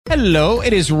Hello,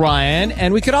 it is Ryan,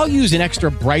 and we could all use an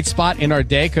extra bright spot in our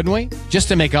day, couldn't we? Just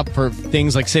to make up for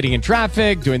things like sitting in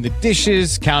traffic, doing the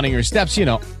dishes, counting your steps, you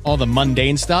know, all the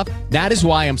mundane stuff. That is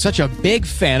why I'm such a big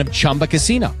fan of Chumba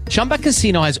Casino. Chumba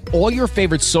Casino has all your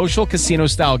favorite social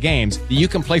casino-style games that you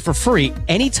can play for free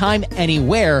anytime,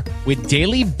 anywhere with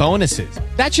daily bonuses.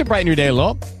 That should brighten your day a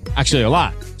little. Actually, a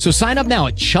lot. So sign up now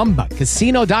at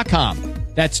ChumbaCasino.com.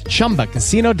 That's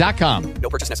ChumbaCasino.com. No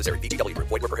purchase necessary. VGW Group.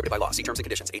 Void where prohibited by law. See terms and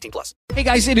conditions. 18+. Hey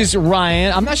guys, it is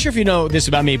Ryan. I'm not sure if you know this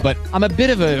about me, but I'm a bit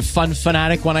of a fun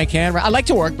fanatic when I can. I like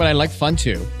to work, but I like fun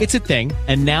too. It's a thing.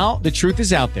 And now the truth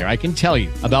is out there. I can tell you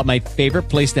about my favorite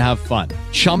place to have fun.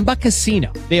 Chumba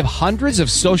Casino. They have hundreds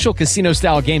of social casino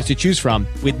style games to choose from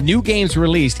with new games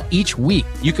released each week.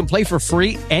 You can play for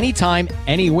free anytime,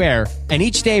 anywhere. And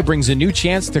each day brings a new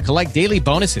chance to collect daily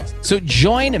bonuses. So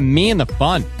join me in the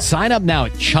fun. Sign up now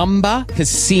at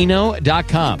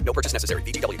ChumbaCasino.com. No purchase necessary.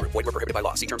 VGW Group. Void where prohibited by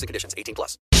law. See terms and conditions.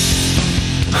 18+.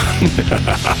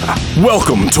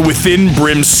 Welcome to Within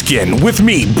Brim's Skin with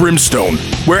me, Brimstone,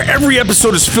 where every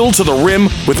episode is filled to the rim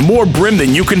with more brim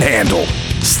than you can handle.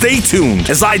 Stay tuned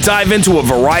as I dive into a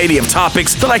variety of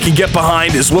topics that I can get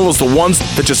behind, as well as the ones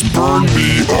that just burn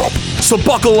me up. So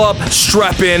buckle up,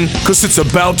 strap in, because it's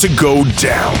about to go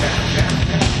down.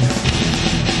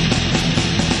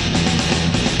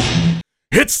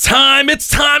 It's time,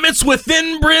 it's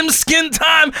Within Brim's Skin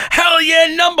time. Hell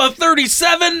yeah, number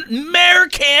 37, Mayor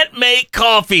Can't Make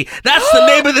Coffee. That's the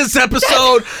name of this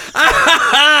episode.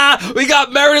 We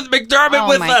got Meredith McDermott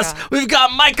with us. God. We've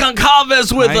got Mike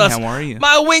Goncalves with us. How are you?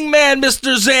 My wingman,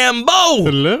 Mr. Zambo.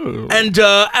 Hello. And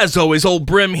as always, old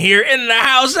Brim here in the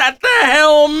house at the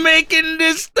helm, making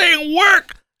this thing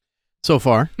work. So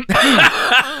far,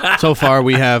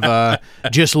 we have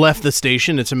just left the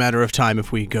station. It's a matter of time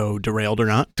if we go derailed or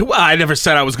not. I never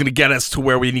said I was going to get us to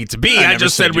where we need to be. I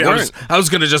just said I was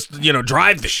going to just,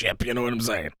 drive the ship. You know what I'm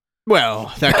saying?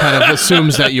 Well, that kind of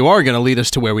assumes that you are going to lead us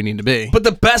to where we need to be.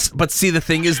 But see, the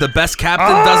thing is, the best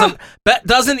captain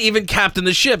doesn't even captain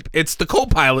the ship. It's the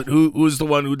co-pilot who's the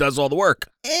one who does all the work.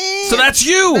 So that's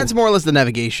you. That's more or less the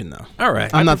navigation, though. All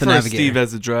right. I'm not the navigator. Steve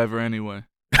as a driver anyway.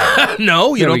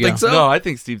 No, you don't think so? No, I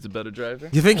think Steve's a better driver.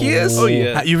 You think he is? Oh,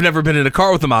 yeah. You've never been in a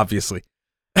car with him, obviously.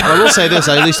 I will say this,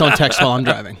 I at least don't text while I'm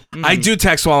driving. I do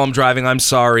text while I'm driving. I'm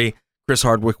sorry. Chris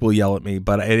Hardwick will yell at me,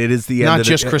 but it is the end of Not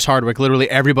just Chris Hardwick. Literally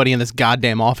everybody in this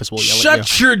goddamn office will yell at you.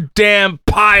 Shut your damn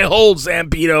pie hole,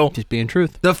 Zampito. Just being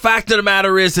truth. The fact of the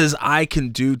matter is I can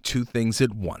do two things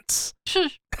at once.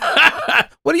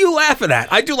 What are you laughing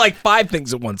at? I do like 5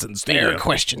 things at once in the studio. Fair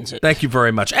questions. Thank you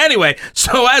very much. Anyway,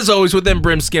 so as always, Within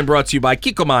Brim's Skin brought to you by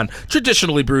Kikkoman,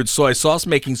 traditionally brewed soy sauce,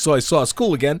 making soy sauce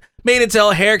cool again. Made and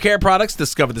Tell hair care products,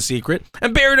 discover the secret.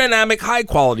 And Beyerdynamic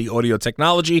high-quality audio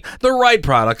technology, the right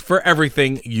product for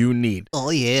everything you need.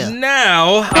 Oh, yeah.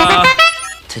 Now,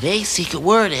 Today's secret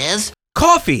word is...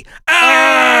 coffee.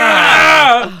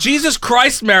 Jesus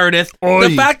Christ, Meredith. Oy.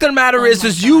 The fact of the matter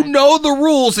is you know the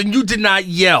rules and you did not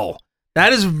yell.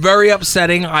 That is very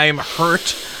upsetting. I am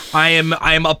hurt. I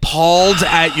am appalled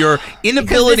at your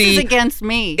inability. This is against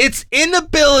me. It's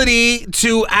inability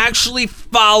to actually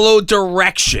follow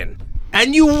direction.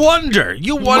 And you wonder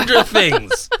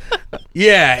things.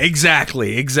 Yeah,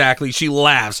 exactly. She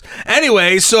laughs.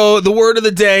 Anyway, so the word of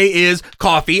the day is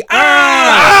coffee.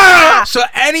 So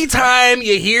anytime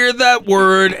you hear that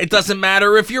word, it doesn't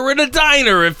matter if you're in a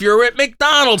diner, if you're at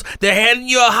McDonald's, they're handing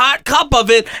you a hot cup of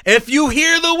it. If you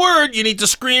hear the word, you need to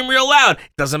scream real loud.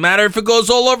 It doesn't matter if it goes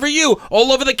all over you,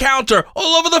 all over the counter,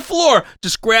 all over the floor.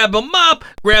 Just grab them up,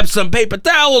 grab some paper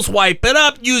towels, wipe it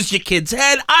up, use your kid's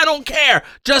head. I don't care.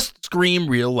 Just scream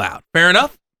real loud. Fair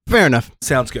enough? Fair enough.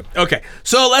 Sounds good. Okay,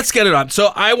 so let's get it on.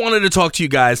 So I wanted to talk to you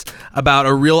guys about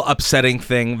a real upsetting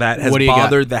thing that has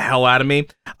bothered the hell out of me.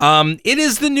 It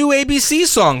is the new ABC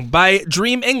song by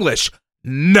Dream English.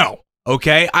 No.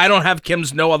 Okay? I don't have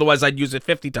Kim's no, otherwise I'd use it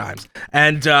 50 times.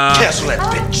 And Cancel that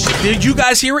bitch. Did you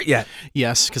guys hear it yet?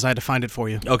 Yes, because I had to find it for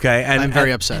you. Okay. And I'm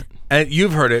very upset. And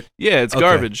you've heard it. Yeah, it's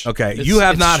garbage. Okay. It's- You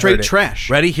have it's not straight heard it. trash.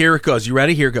 Ready? Here it goes. You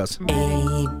ready? Here it goes.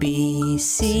 A, B,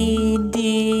 C,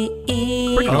 D,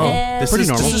 E, Pretty normal. F,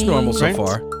 This is normal so right?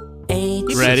 far.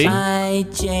 H, Ready? I,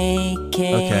 J,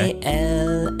 K, Okay.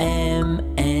 L,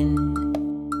 M,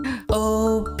 N,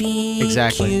 O, P,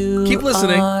 Exactly. Q, Keep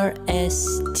listening. R,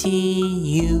 S, T,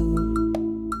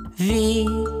 U, V,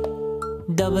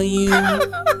 W,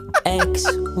 X,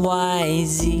 Y,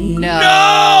 Z.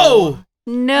 No!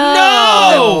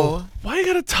 No. Why you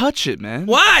gotta touch it, man?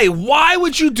 Why? Why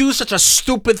would you do such a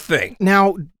stupid thing?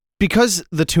 Now, Because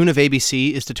the tune of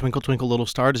ABC is to Twinkle Twinkle Little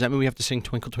Star, does that mean we have to sing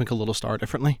Twinkle Twinkle Little Star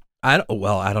differently? I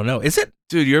don't know. Is it?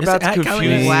 Dude, you're Is about it to at confuse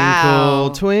California? me.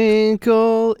 Wow.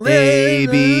 Twinkle, twinkle, A,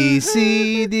 B,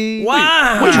 C, D.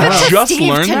 Wow. Wait, Good for just Steve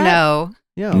learned to that? know.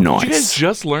 Yeah. Did you guys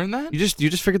just learn that? You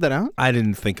just figured that out? I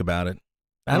didn't think about it.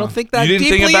 I Oh. don't think that You didn't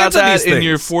deeply think about into that these in things.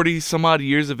 your 40-some-odd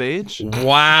years of age?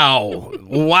 Wow.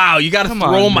 You got to Come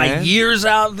throw on, my man. years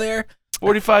out there.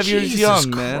 45 years Jesus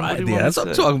young, man. What Christ, do you yeah, want that's to what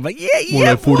I'm say? talking about. Yeah, Well, yeah,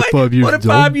 like 45 years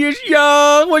 45 years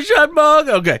young. What's that bug?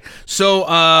 Okay. So,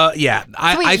 yeah.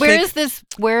 I Wait, think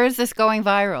where is this going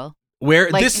viral?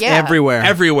 where like, this yeah. Everywhere.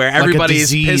 everywhere. Like a Everybody is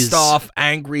disease. pissed off,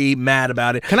 angry, mad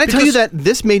about it. Can I tell you Because- that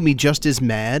this made me just as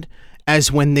mad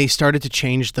as when they started to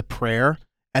change the prayer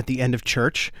at the end of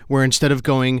church, where instead of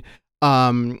going,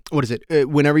 what is it?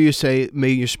 Whenever you say, may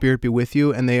your spirit be with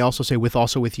you, and they also say,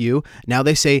 also with you, now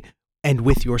they say, and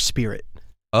with your spirit.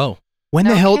 Oh, When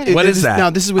No the hell? kidding. what is that? Now,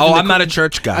 this is within Oh, the I'm not a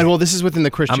church guy. well, this is within the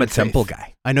Christian I'm a faith. temple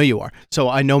guy. I know you are. So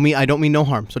I don't mean no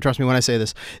harm. So trust me when I say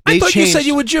this. I thought you said changed-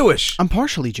 you were Jewish. I'm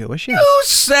partially Jewish, yes. You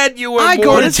said you were I go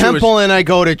born to Jewish. temple and I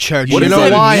go to church. What you does know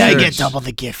that why? I mean? get double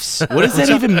the gifts. What does that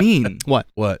even mean? What?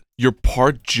 What? You're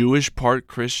part Jewish, part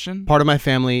Christian? Part of my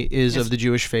family is of the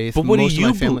Jewish faith. But what Most do of you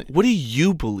my family. what do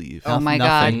you believe? Oh my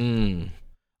Nothing. God.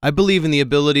 I believe in the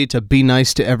ability to be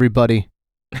nice to everybody.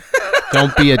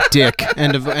 Don't be a dick.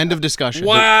 End of discussion.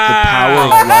 Wow. The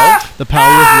power of love? The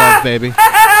power of love, baby.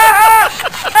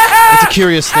 It's a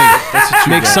curious thing.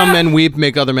 Make some men weep,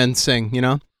 make other men sing. You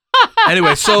know.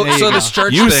 Anyway, so There you so go. this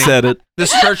church You thing. said it.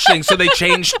 This church thing. So they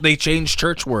changed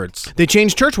church words. They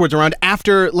changed church words around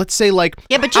after, let's say, like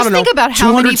Yeah, but I just don't think know, about how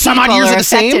many 200 some people odd years are of the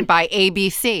same. affected by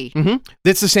ABC.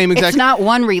 It's the same exact. It's not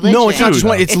one religion. No, it's not just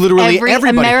one. It's literally every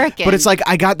everybody. American. But it's like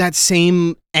I got that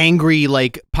same angry,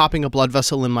 like popping a blood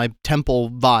vessel in my temple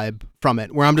vibe from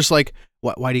it, where I'm just like,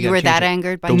 what? Why do you? you gotta were change that it?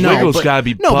 angered by The church? Wiggles but- gotta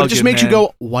be No, but it just bugging, makes you man.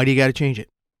 go, why do you got to change it?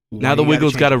 Now the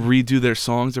Wiggles got to redo their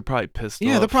songs. They're probably pissed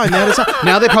Yeah, off. they're probably mad as hell.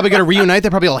 Now they probably got to reunite. They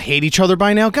probably all hate each other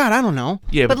by now. God, I don't know.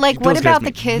 Yeah, But like, those what guys about the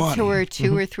make kids money. who are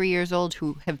 2 or 3 years old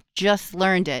who have just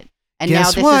learned it, and Guess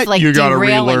now this what? is like You gotta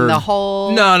derailing relearn. the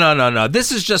whole? No.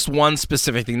 This is just one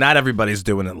specific thing. Not everybody's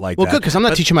doing it like Well, that. good, 'cause I'm not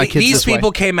But teaching my kids These this way.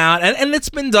 people came out, and it's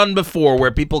been done before, where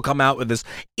people come out with this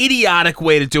idiotic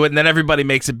way to do it, and then everybody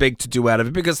makes a big to-do out of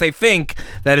it because they think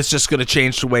that it's just going to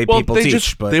change the way Well, people they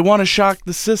teach. But they want to shock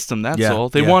the system. That's Yeah, all.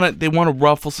 They yeah. want to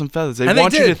ruffle some feathers. They And they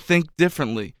want you to did. think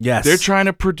differently. Yes. They're trying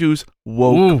to produce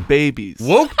woke babies.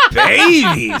 woke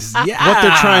babies. Yeah. What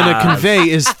they're trying to convey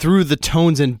is through the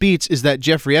tones and beats is that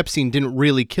Jeffrey Epstein didn't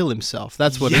really kill himself.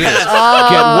 That's what it is. Get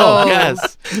woke.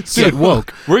 Yes. Get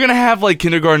woke. We're gonna have like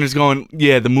kindergartners going,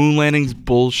 yeah, the moon landing's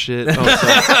bullshit. Oh,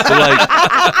 sorry.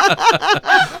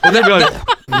 They're like,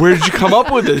 where did you come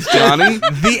up with this, Johnny?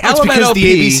 The It's because LMNOP,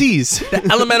 the ABCs. the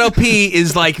LMNOP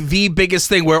is like the biggest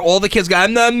thing where all the kids go,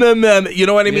 you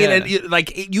know what I mean? Yeah. And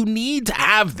you need to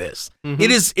have this.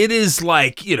 It is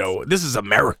like, this is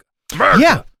America.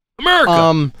 Yeah.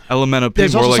 America. LMNOP,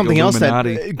 There's more also like something else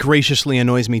Illuminati. that graciously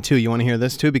annoys me too. You want to hear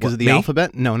this too because of the me?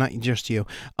 alphabet? No, not just you.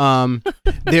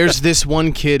 There's this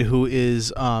one kid who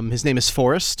is his name is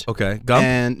Forrest. Okay. Gum?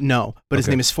 And no, but his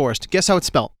Okay. name is Forrest. Guess how it's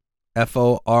spelled?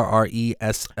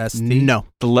 Forrest. No.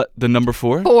 The number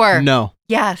 4? 4. No.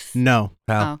 Yes. No.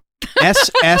 How?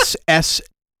 SSSST.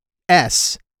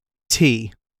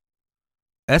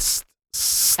 S.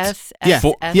 Yeah.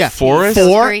 Yeah. Forrest?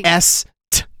 Forrest.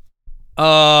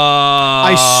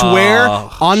 I swear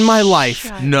on my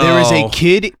life, No. there is a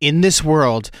kid in this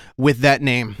world with that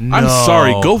name. I'm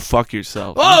sorry. Go fuck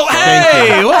yourself. Oh,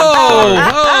 hey!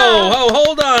 Whoa!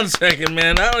 Hold on a second,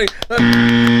 man.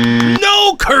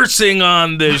 No cursing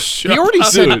on this show. He already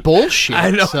said bullshit.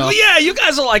 I know. so- Yeah, you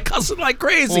guys are like cussing like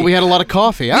crazy. Well, we had a lot of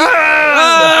coffee.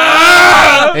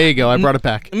 Ah! There you go. I brought it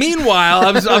back. Meanwhile,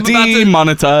 I'm about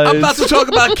Demonetized. to talk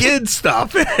about kids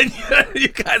stuff, and you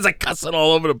guys are cussing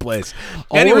all over the place.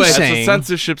 All we're Anyway, That's saying- what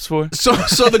censorship's for. so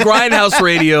the Grindhouse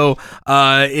Radio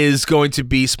is going to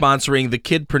be sponsoring the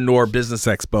Kidpreneur Business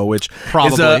Expo, which is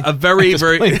Probably. a very,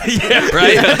 very yeah,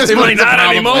 right. this They might point, it's a not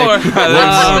probably.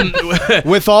 anymore.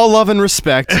 With all love and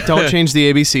respect, don't change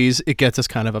the ABCs. It gets us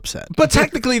kind of upset. But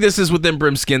technically, this is within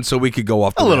Brimskin, so we could go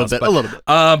off the A little rails. bit, But, a little bit.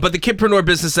 But the Kidpreneur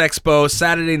Business Expo,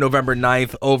 Saturday, November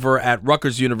 9th, over at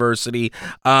Rutgers University.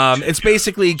 It's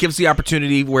basically gives the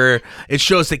opportunity where it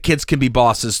shows that kids can be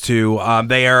bosses too.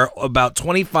 They are about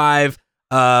 25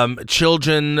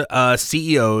 children child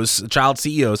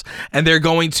CEOs, and they're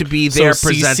going to be there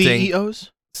presenting.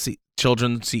 CEOs?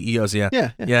 children CEOs. Yeah.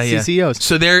 Yeah. CCOs.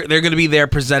 So they're going to be there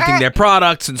presenting their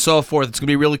products and so forth. It's going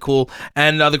to be really cool.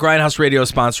 And the Grindhouse Radio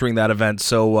is sponsoring that event.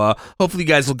 So hopefully you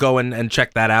guys will go and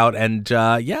check that out. And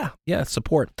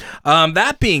support.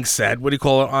 That being said, what do you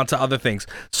call it? On to other things.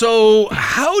 So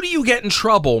how do you get in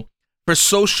trouble for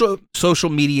social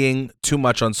mediaing too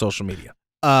much on social media?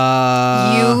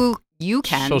 You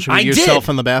can. Social media yourself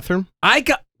in the bathroom. I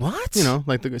got what? You know,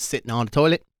 like sitting on the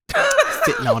toilet.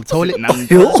 Sitting on the toilet.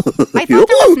 I thought there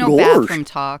was no bathroom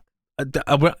talk.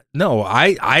 No,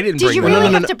 I didn't Did bring you that really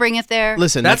up. have to bring it there?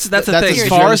 Listen, that's the thing. as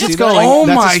far as it's going. Oh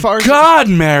That's my as far as God,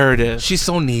 Meredith. She's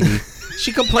so needy.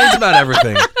 She complains about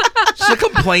everything. She's a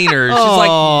complainer. She's like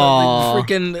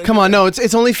freaking. Come on, no,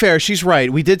 it's only fair. She's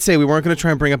right. We did say we weren't going to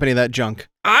try and bring up any of that junk.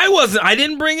 I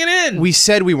didn't bring it in. We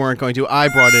said we weren't going to. I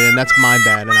brought it in. That's my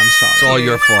bad, and I'm sorry. It's all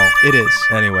your fault. It is.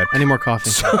 Anyway. I need more coffee.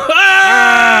 So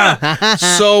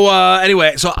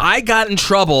I got in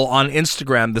trouble on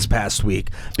Instagram this past week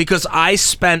because I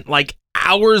spent like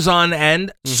hours on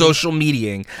end social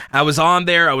mediaing. I was on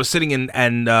there. I was sitting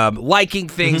and liking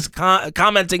things,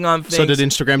 commenting on things. So did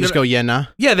Instagram just go, yeah, nah?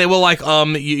 Yeah, they were like,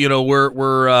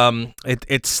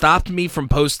 it stopped me from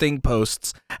posting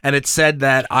posts, and it said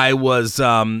that I was,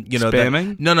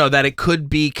 spamming? No, that it could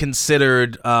be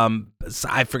considered,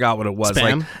 I forgot what it was.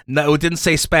 Spam? Like, no, it didn't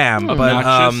say spam, but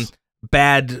Obnoxious?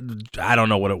 bad. I don't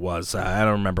know what it was. I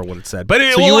don't remember what it said. But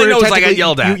So all I know is I got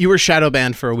yelled at. You were shadow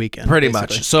banned for a weekend. Pretty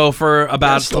basically. much. So for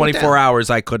about slow 24 down.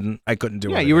 hours, I couldn't do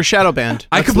it. Yeah, you were shadow banned.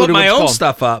 I That's could put literally my what it's own called.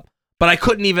 stuff up, but I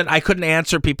couldn't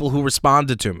answer people who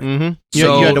responded to me. Mm-hmm.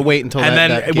 So You had to wait until and that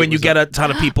then gate when you was get up. a ton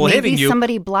of people Maybe hitting you,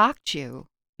 somebody blocked you.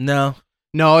 no,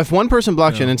 No, if one person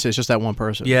blocks you on Insta, it's just that one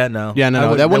person. yeah, no, Yeah,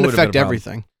 no, that wouldn't affect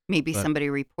everything. Maybe somebody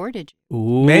reported you.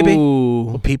 Ooh. Maybe.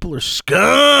 Well, people are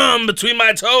scum between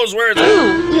my toes. Where is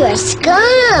it? You are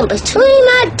scum between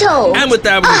my toes. And with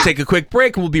that, we're gonna take a quick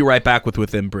break, and we'll be right back with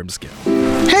Within Brimskin.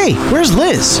 Hey, where's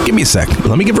Liz? Give me a sec.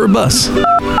 Let me give her a buzz.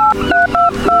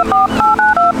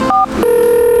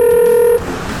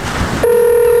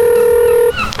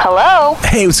 Hello?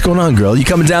 Hey, what's going on, girl? You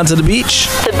coming down to the beach?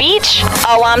 The beach?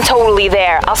 Oh, I'm totally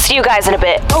there. I'll see you guys in a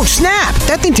bit. Oh, snap!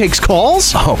 That thing takes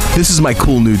calls? Oh, this is my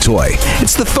cool new toy.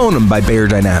 It's the Phonem by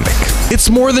Beyerdynamic. It's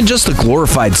more than just a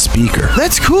glorified speaker.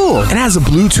 That's cool. It has a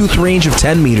Bluetooth range of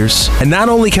 10 meters, and not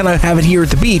only can I have it here at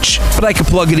the beach, but I can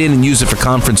plug it in and use it for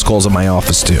conference calls at my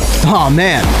office too. Oh,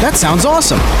 man, that sounds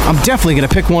awesome. I'm definitely going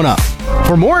to pick one up.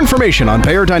 For more information on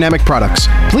Beyerdynamic products,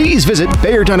 please visit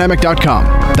Beyerdynamic.com.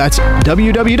 That's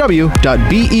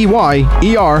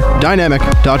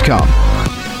www.beyeerdynamic.com.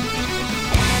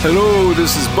 Hello,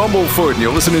 this is Bumblefoot, and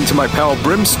you're listening to my pal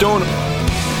Brimstone.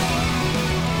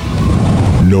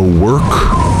 No work,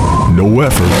 no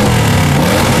effort,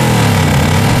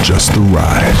 just the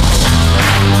ride.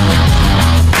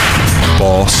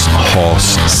 Boss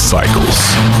Hoss Cycles.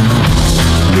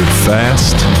 Live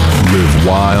fast, live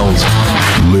wild,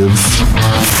 live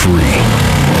free.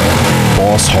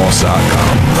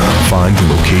 BossHoss.com. Find a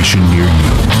location near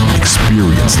you.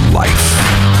 Experience life.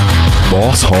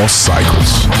 Boss Hoss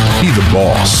Cycles. Be the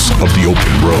boss of the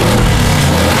open road.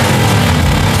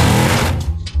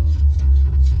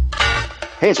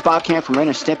 Hey, it's Bob Camp from Ren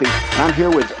and Stimpy, and I'm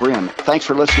here with Brim. Thanks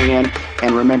for listening in,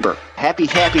 and remember, happy,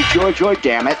 joy,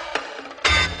 damn it.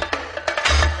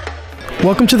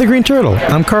 Welcome to the Green Turtle.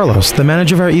 I'm Carlos, the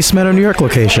manager of our East Meadow, New York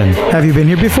location. Have you been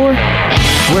here before?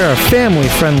 We're a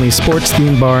family-friendly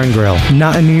sports-themed bar and grill.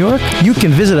 Not in New York? You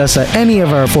can visit us at any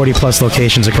of our 40-plus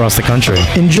locations across the country.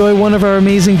 Enjoy one of our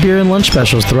amazing beer and lunch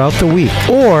specials throughout the week.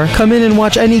 Or come in and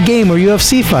watch any game or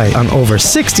UFC fight on over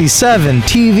 67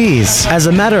 TVs. As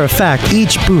a matter of fact,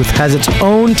 each booth has its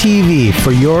own TV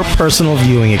for your personal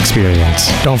viewing experience.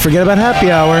 Don't forget about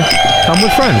happy hour. Come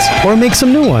with friends or make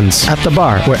some new ones at the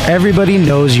bar where everybody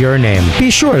knows your name. Be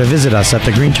sure to visit us at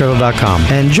thegreenturtle.com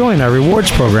and join our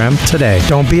rewards program today.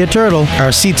 Don't be a turtle.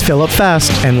 Our seats fill up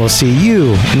fast, and we'll see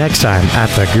you next time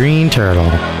at the Green Turtle.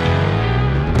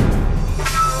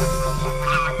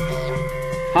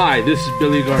 Hi, this is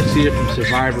Billy Garcia from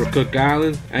Survivor Cook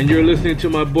Island, and you're listening to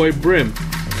my boy Brim.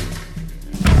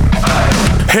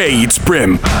 Hey, it's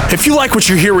Brim. If you like what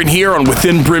you're hearing here on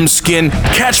Within Brim's Skin,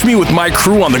 catch me with my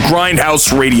crew on the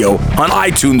Grindhouse Radio, on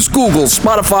iTunes, Google,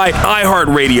 Spotify,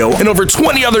 iHeartRadio, and over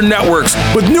 20 other networks,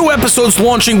 with new episodes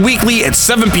launching weekly at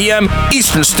 7 p.m.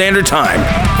 Eastern Standard Time.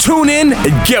 Tune in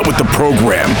and get with the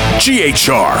program.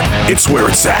 GHR, it's where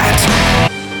it's at.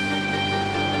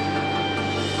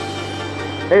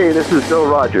 Hey, this is Bill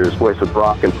Rogers, voice of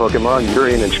Brock and Pokemon,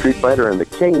 Urian and Street Fighter, and the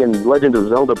King and Legend of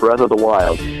Zelda Breath of the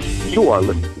Wild. You are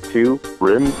listening to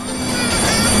Brim.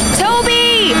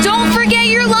 Toby, don't forget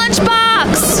your lunchbox!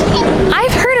 sucks.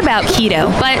 I've heard about keto,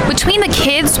 but between the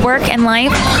kids, work, and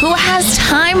life, who has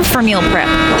time for meal prep?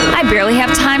 I barely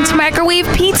have time to microwave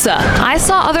pizza. I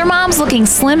saw other moms looking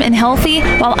slim and healthy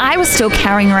while I was still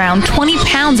carrying around 20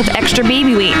 pounds of extra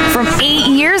baby weight from 8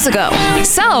 years ago.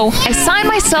 So I signed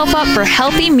myself up for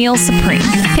Healthy Meal Supreme.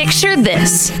 Picture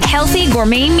this: healthy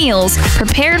gourmet meals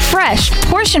prepared fresh,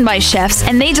 portioned by chefs,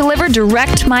 and they deliver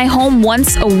direct to my home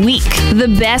once a week.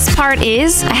 The best part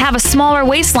is I have a smaller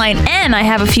waistline and I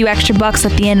have a few extra bucks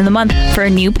at the end of the month for a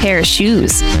new pair of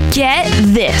shoes. Get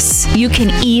this, you can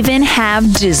even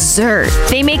have dessert.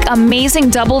 They make amazing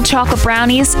double chocolate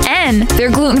brownies and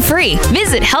they're gluten-free.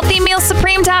 Visit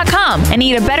healthymealsupreme.com and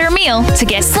eat a better meal to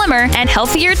get slimmer and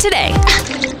healthier today.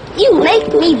 You make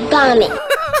me vomit.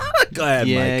 Go ahead,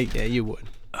 Mike. Yeah, you would.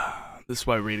 This is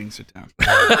why ratings are down.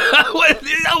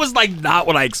 That was like not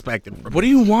what I expected from What do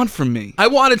you want from me? I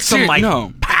wanted some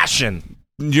no. passion.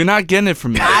 You're not getting it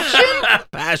from me.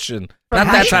 Passion. Not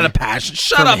that kind of passion.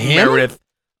 Shut From up, him? Meredith.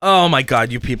 Oh my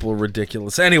God, you people are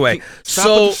ridiculous. Anyway, Stop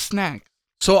with the snack.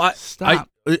 Stop.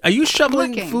 Are you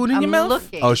shoveling Looking. food in I'm your mouth?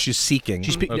 looking. Oh, she's seeking.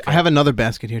 I have another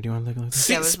basket here. Do you want to look at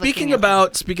this? Speaking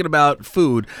about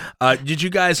food, did you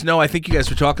guys know? I think you guys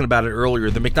were talking about it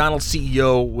earlier. The McDonald's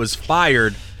CEO was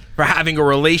fired for having a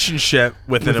relationship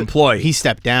with an employee. He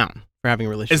stepped down for having a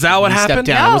relationship. Is that what He happened? Stepped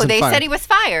down. He No, wasn't they fired. said he was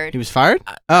fired. He was fired?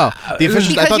 Oh, the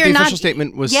official. I Because thought you're the not- official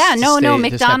statement was. Yeah, no. to step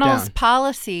McDonald's down.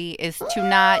 policy is to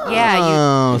not. Yeah.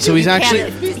 Oh, so he's you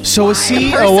actually. can't- So a The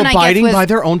CEO person, I guess, abiding was- by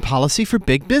their own policy for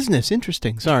big business.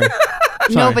 Interesting. Sorry.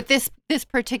 No, Sorry. but this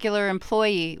particular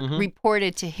employee Mhm.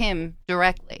 reported to him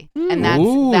directly, and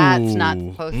that's not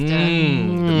supposed to. The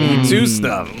Me Too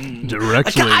stuff.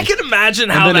 Directly. I can imagine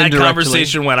And how then that indirectly.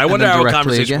 conversation went. I And wonder then how the directly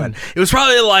conversation again. went. It was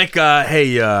probably like, hey,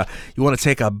 you want to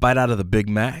take a bite out of the Big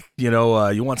Mac? You know,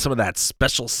 you want some of that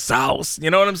special sauce?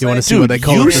 You know what I'm saying? You want to see what they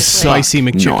call it? The spicy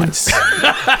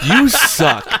McChicken. You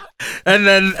suck. And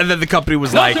then the company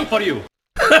was like, for you.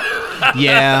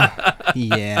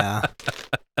 Yeah.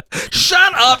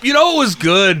 shut up. You know it was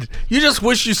good. You just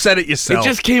wish you said it yourself. It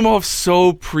just came off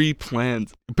so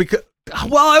pre-planned. Because,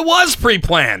 well, it was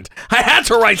pre-planned. I had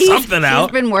to write something out.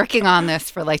 He's been working on this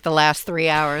for like the last 3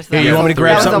 hours. Here, you want me to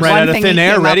grab That was something the right one out of thing thin he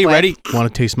air? came up Ready? with. Ready?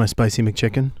 Want to taste my spicy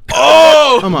McChicken?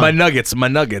 Oh, Come on. my nuggets. My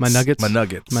nuggets? My nuggets. My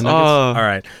nuggets? All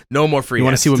right, no more free. You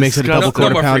want to ads. see what makes it a double No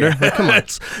quarter more free pounder? ads. Like, come on.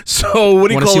 So what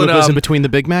do you Want to call see it? what goes in between the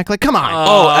Big Mac? Like, come on.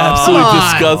 Oh, absolutely Come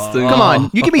on. disgusting. Come on.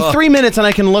 You give me 3 minutes and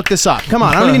I can look this up. Come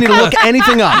on. I don't even need to look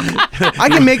anything up. I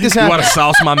can make this You happen. want to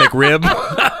sauce my McRib?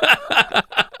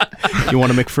 You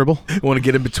want a McFribble? You want to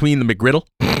get in between the McGriddle?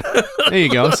 There you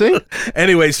go. See?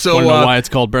 Anyway, so Want to know why it's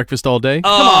called breakfast all day?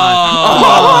 Come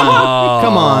on.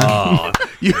 Come on.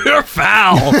 You're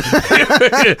foul.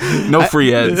 No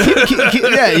free ads.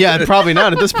 Yeah, probably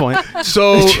not at this point.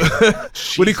 So,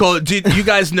 what do you call it? Did you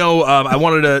guys know? I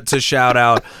wanted to shout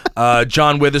out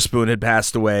John Witherspoon had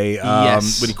passed away.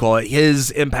 Yes. What do you call it?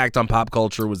 His impact on pop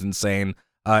culture was insane.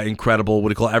 Incredible. What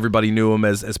do you call it? Everybody knew him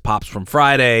as Pops from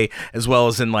Friday, as well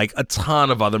as in like a ton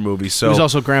of other movies. So He was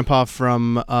also Grandpa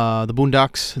from the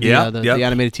Boondocks, the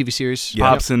animated TV series.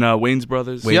 Pops and Wayne's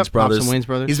Brothers. Wayne's Brothers. Pops and Wayne's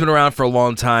Brothers. He's been around for a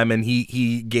long time, and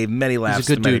he gave many laughs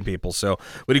to good many dude. people. So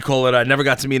what do you call it? I never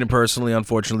got to meet him personally,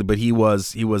 unfortunately, but he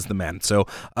was the man. So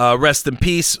rest in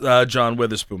peace, John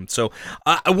Witherspoon. So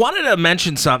I wanted to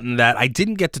mention something that I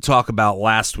didn't get to talk about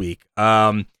last week.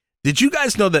 Did you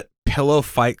guys know that pillow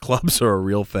fight clubs are a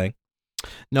real thing?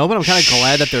 No, but I'm kind of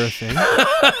glad that they're a thing.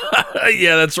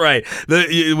 Yeah, that's right. What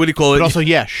do you call it? But also,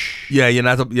 yeah, you're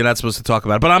not supposed to talk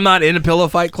about it. But I'm not in a pillow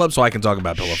fight club, so I can talk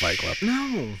about pillow fight club.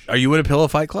 No. Are you in a pillow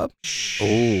fight club?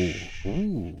 Oh,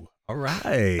 ooh, all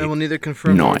right. I will neither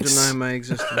confirm nor Nice. deny my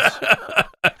existence.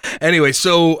 Anyway,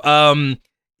 so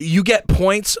you get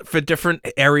points for different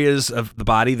areas of the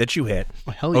body that you hit.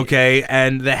 Oh, hell yeah. Okay,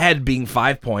 and the head being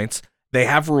 5 points. They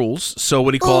have rules, so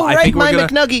what do you call? All I right, think my we're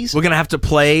McNuggies. gonna have to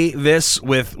play this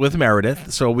with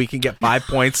Meredith, so we can get 5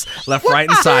 points left, right,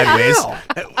 and sideways.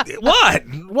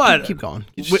 What? Keep going.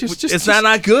 Is that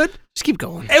not good? Just keep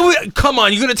going. Hey, come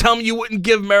on, you're gonna tell me you wouldn't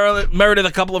give Meredith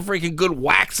a couple of freaking good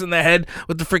whacks in the head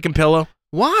with the freaking pillow?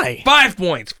 Why? 5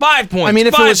 points. 5 points. I mean,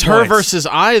 if it 5 was her points. versus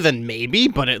I, then maybe.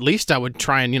 But at least I would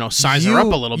try and size her up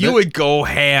a little bit. You would go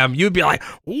ham. You'd be like,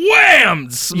 wham!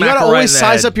 Smack You gotta her right always in the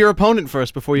size head. up your opponent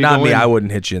first before you Not go me. in. I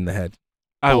wouldn't hit you in the head.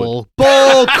 I would.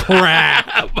 Bull crap.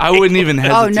 I wouldn't even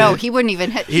hesitate. Oh no, he wouldn't even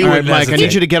hit. He All right, wouldn't Mike, I hesitate.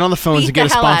 need you to get on the phones Beat and get a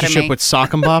the hell out of sponsorship me. with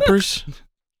Sock 'em Boppers.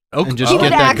 Okay. And just He get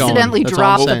would that going. accidentally That's all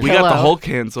drop I'm the saying. We got the pillow. Hulk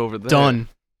hands over there. Done.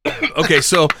 Okay,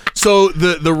 so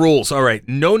the rules. All right,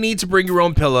 no need to bring your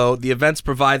own pillow. The events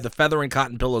provide the feather and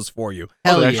cotton pillows for you.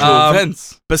 Hell yeah.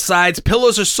 Events. Besides,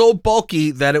 pillows are so bulky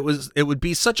that it would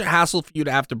be such a hassle for you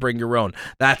to have to bring your own.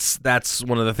 That's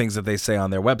one of the things that they say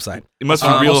on their website. It must be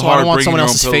real also, hard. I don't want bringing someone your own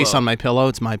else's pillow. face on my pillow.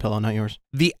 It's my pillow, not yours.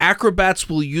 The acrobats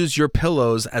will use your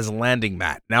pillows as a landing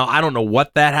mat. Now, I don't know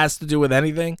what that has to do with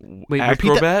anything. Wait,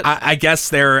 repeat that. Acrobat? I guess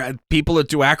there are people that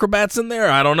do acrobats in there.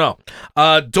 I don't know.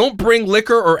 Don't bring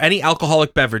liquor or any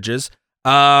alcoholic beverages.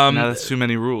 Now that's too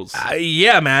many rules.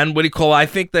 Yeah, man. What do you call? I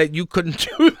think that you couldn't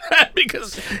do that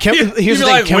because Here's the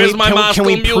thing: Where's my can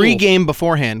we Moscow Mule? pregame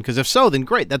beforehand? Because if so, then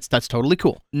great. That's totally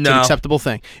cool. It's an No. acceptable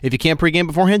thing. If you can't pregame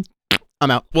beforehand,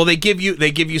 I'm out. Well, they give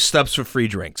you stubs for free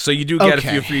drinks, so you do get a few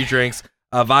Okay. free drinks.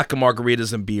 Vodka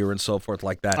margaritas and beer and so forth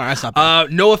like that. All right, that's not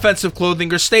bad. No offensive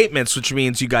clothing or statements, which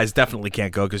means you guys definitely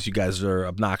can't go because you guys are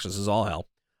obnoxious as all hell.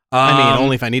 I mean,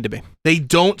 only if I need to be. They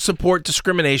don't support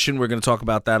discrimination. We're going to talk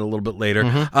about that a little bit later.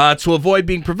 Mm-hmm. To avoid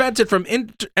being prevented from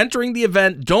entering the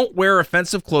event, don't wear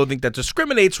offensive clothing that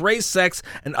discriminates race, sex,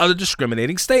 and other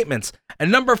discriminating statements. And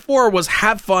number 4 was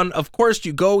have fun. Of course,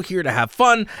 you go here to have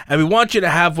fun, and we want you to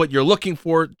have what you're looking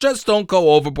for. Just don't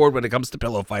go overboard when it comes to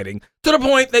pillow fighting, to the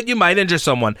point that you might injure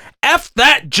someone. F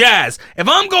that jazz. If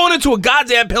I'm going into a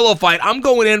goddamn pillow fight, I'm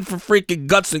going in for freaking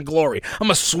guts and glory. I'm going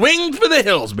to swing for the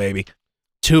hills, baby.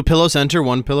 2 pillows enter,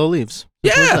 1 pillow leaves.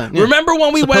 Simple as Yeah. that. Remember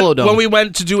when we It's the pillow went dome. when we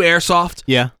went to do airsoft?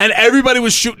 Yeah. And everybody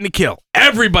was shooting to kill.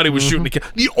 Everybody was shooting to kill.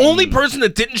 The only person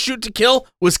that didn't shoot to kill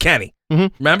was Kenny.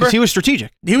 Remember? 'Cause he was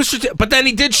strategic. He was but then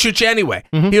he did shoot you anyway.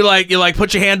 You like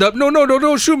put your hand up. No,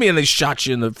 don't shoot me, and they shot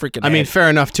you in the freaking I mean, head. fair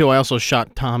enough too. I also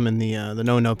shot Tom in the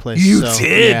no place. You so,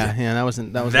 did? Yeah, that was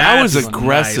That was That's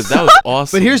aggressive. nice. That was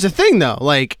awesome. But here's the thing, though.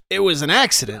 Like, it was an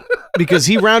accident because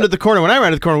he rounded the corner. When I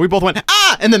rounded the corner, we both went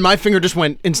and then my finger just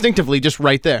went instinctively just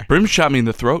right there. Brim shot me in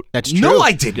the throat. That's true. No,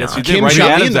 I did Yes, not. you did. Kim Right shot me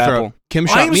in Adam's the apple. throat. Kim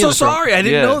shot I'm me in so the throat. sorry. I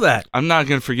didn't Yeah. know that. I'm not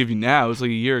gonna forgive you now. It was like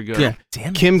a year ago. Yeah,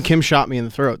 Damn it. Kim shot me in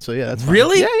the throat. So yeah, that's fine.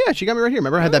 Really? Yeah. She got me right here.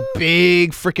 Remember, I had that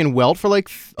big freaking welt for like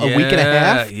a week and a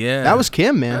half. Yeah. That was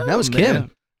Kim, man. That was Kim.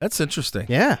 Man. That's interesting.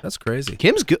 Yeah, That's crazy.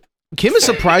 Kim's good. Kim is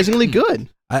surprisingly good.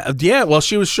 Yeah, well,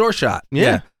 she was sure shot.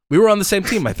 Yeah. We were on the same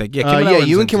team, I think. Yeah, Kim and I were on the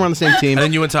you same and Kim were on the same team. And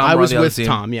then you and Tom I were was on the with other team.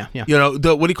 Tom. Yeah. You know,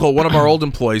 what do you call one of our old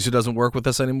employees who doesn't work with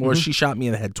us anymore? She shot me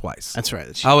in the head twice. That's right.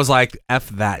 I was like, F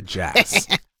that jazz.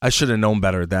 I should have known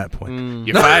better at that point.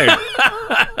 You're fired.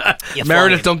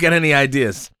 Meredith, don't get any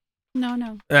ideas.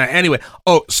 No. Anyway,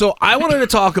 so I wanted to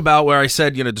talk about where I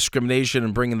said, discrimination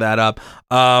and bringing that up.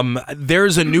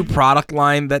 There's a new product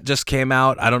line that just came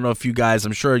out. I don't know if you guys,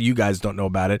 I'm sure you guys don't know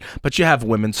about it, but you have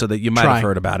women so that you might have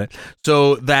heard about it.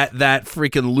 So that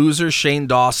freaking loser Shane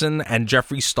Dawson and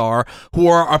Jeffree Star, who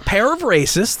are a pair of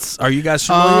racists. Are you guys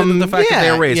familiar with the fact that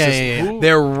they're racist? Yeah.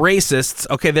 They're racists.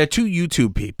 Okay, they're 2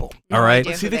 YouTube people. All right.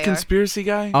 Is he the conspiracy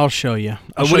guy? I'll show you.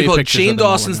 What do you call it? Shane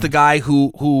Dawson's the guy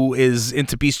who is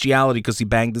into bestiality because he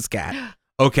banged his cat.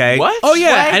 Okay. What? Oh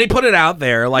yeah, What? and he put it out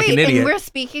there like Wait, an idiot. and we're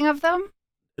speaking of them?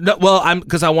 No, well,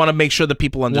 because I want to make sure that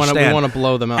people understand. We want to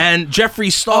blow them out. And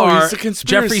Jeffree Star, he's a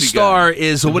conspiracy Jeffree Star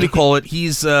is what do you call it?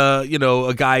 He's a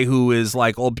guy who is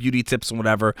like all beauty tips and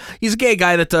whatever. He's a gay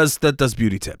guy that does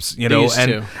beauty tips, used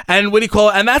to. and what do you call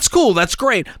it? And that's cool, that's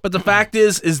great. But the fact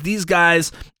is these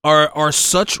guys are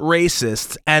such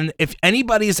racists, and if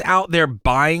anybody's out there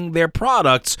buying their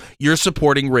products, you're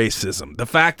supporting racism. The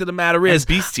fact of the matter is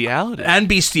bestiality. And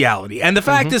the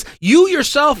fact is, you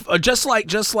yourself are just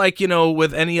like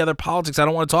with any other politics. I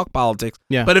don't want to talk politics.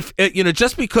 Yeah. But if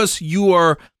just because you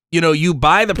are you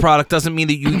buy the product doesn't mean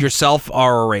that you yourself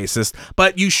are a racist,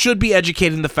 but you should be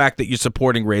educating the fact that you're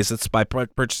supporting racists by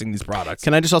purchasing these products.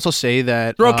 Can I just also say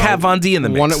that Throw Kat Von D in the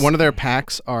mix. One of their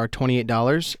packs are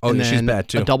 $28. Oh, and yeah, she's then bad,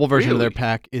 too. A double version of Really? their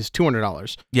pack is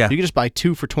 $200. Yeah. You can just buy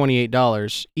 2 for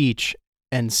 $28 each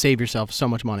and save yourself so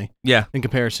much money. Yeah. In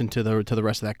comparison to the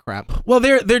rest of that crap. Well,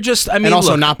 they're just. I mean, and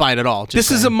also look, not buy it at all. Just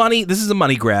This is a money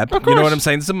grab. Of You know course. what I'm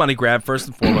saying? This is a money grab first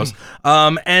and foremost.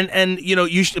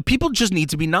 People just need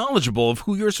to be knowledgeable of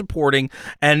who you're supporting,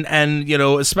 and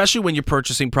especially when you're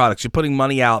purchasing products, you're putting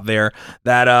money out there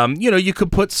that you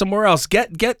could put somewhere else.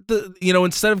 Get the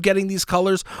instead of getting these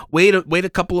colors, wait a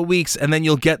couple of weeks, and then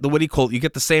you'll get you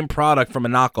get the same product from a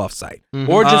knockoff site,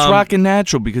 Or just rocking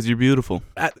natural because you're beautiful.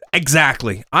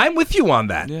 Exactly. I'm with you on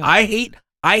that. Yeah.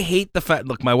 I hate the fact.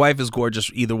 Look, my wife is gorgeous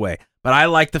either way, but I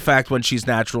like the fact when she's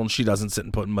natural and she doesn't sit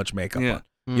and put much makeup Yeah.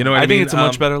 on. You know what I mean? think it's a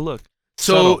much better look.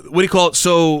 So Subtle. what do you call it?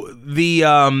 So the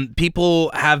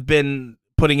people have been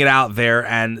putting it out there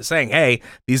and saying, hey,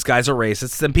 these guys are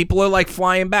racists, and people are like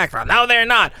flying back. No, they're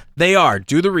not. They are.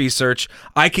 Do the research.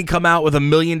 I can come out with a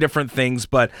million different things,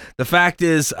 but the fact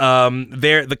is,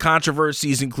 the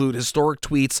controversies include historic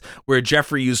tweets where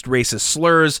Jeffrey used racist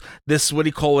slurs. This, what do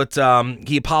you call it?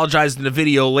 He apologized in a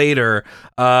video later.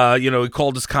 He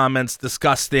called his comments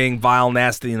disgusting, vile,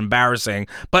 nasty, and embarrassing,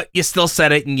 but you still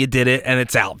said it and you did it, and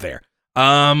it's out there.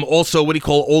 Also, what do you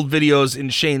call old videos in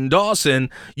Shane Dawson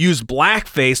use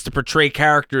blackface to portray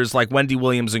characters like Wendy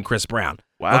Williams and Chris Brown.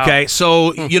 Wow. Okay,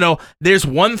 so, there's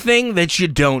one thing that you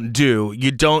don't do.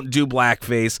 You don't do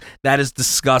blackface. That is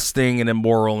disgusting and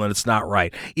immoral, and it's not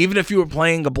right. Even if you were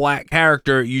playing a black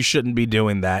character, you shouldn't be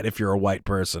doing that if you're a white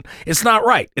person. It's not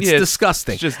right. It's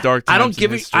disgusting. It's just dark times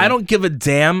I don't give a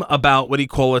damn about, what do you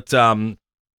call it,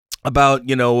 about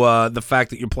the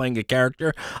fact that you're playing a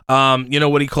character. What do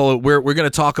you call it? We're going to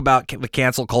talk about the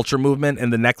cancel culture movement in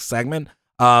the next segment.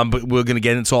 But we're going to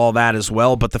get into all that as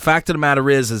well. But the fact of the matter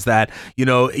is that you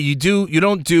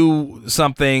don't do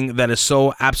something that is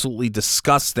so absolutely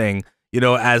disgusting,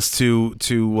 as to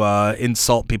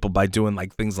insult people by doing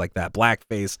like things like that,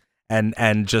 blackface,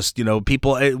 and just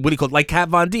people. What do you call it? Like Kat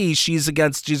Von D, she's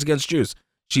against Jews.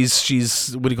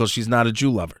 She's what do you call it? She's not a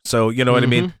Jew lover. So you know what I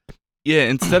mean. Yeah,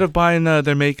 instead of buying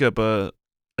their makeup,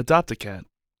 adopt a cat.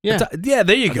 Yeah,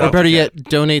 there you go. Or better yet,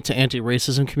 donate to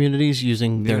anti-racism communities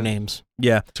using their names.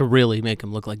 Yeah, to really make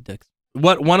them look like dicks.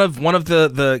 What one of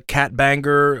the cat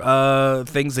banger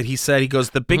things that he said, he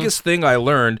goes, the biggest thing I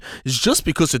learned is just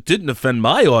because it didn't offend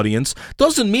my audience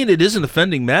doesn't mean it isn't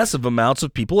offending massive amounts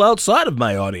of people outside of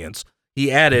my audience.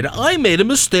 He added, I made a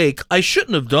mistake. I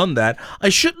shouldn't have done that. I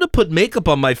shouldn't have put makeup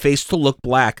on my face to look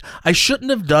black. I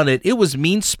shouldn't have done it. It was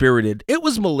mean-spirited. It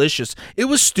was malicious. It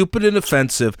was stupid and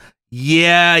offensive.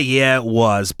 Yeah, it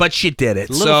was. But you did it.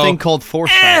 It's a little thing called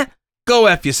foresight. Go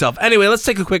F yourself. Anyway, let's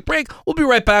take a quick break. We'll be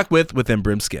right back with Within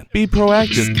Brimskin. Be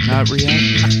proactive, not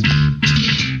reactive.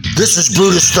 This is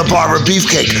Brutus the Barber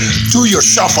Beefcake. Do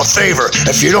yourself a favor.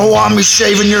 If you don't want me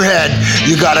shaving your head,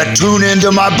 you gotta tune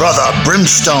into my brother,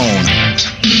 Brimstone.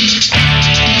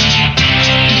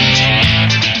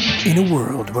 In a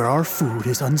world where our food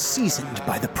is unseasoned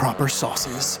by the proper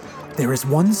sauces, there is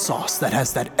one sauce that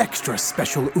has that extra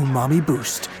special umami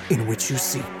boost in which you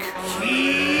seek.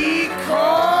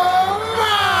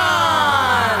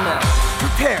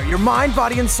 Prepare your mind,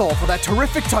 body, and soul for that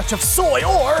terrific touch of soy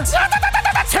or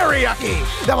teriyaki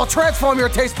that will transform your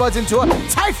taste buds into a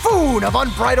typhoon of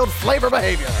unbridled flavor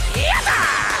behavior.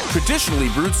 Traditionally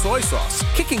brewed soy sauce,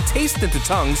 kicking taste into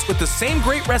tongues with the same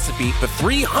great recipe for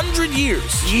 300 years.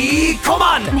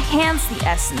 Kikkoman! Enhance the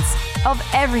essence of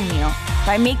every meal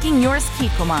by making yours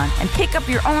Kikkoman and pick up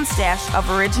your own stash of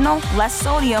original, less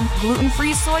sodium,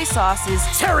 gluten-free soy sauces,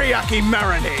 teriyaki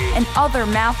marinade, and other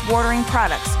mouth-watering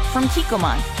products from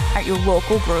Kikkoman at your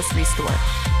local grocery store.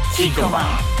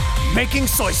 Kikkoman. Making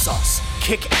soy sauce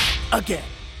kick again.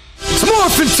 It's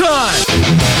morphin' time!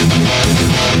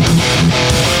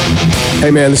 Hey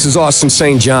man, this is Austin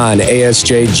St. John,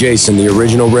 ASJ Jason, the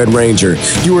original Red Ranger.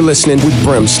 You are listening with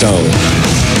Brimstone.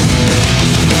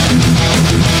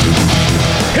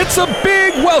 It's a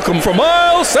big welcome from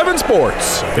Aisle 7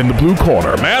 Sports. In the blue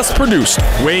corner, mass-produced,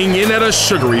 weighing in at a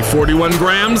sugary 41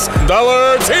 grams,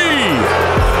 Dollar T.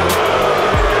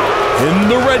 In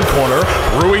the red corner,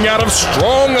 brewing out of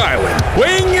Strong Island,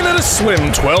 weighing in at a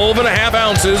slim 12.5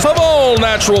 ounces of all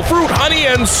natural fruit, honey,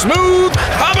 and smooth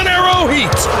habanero heat.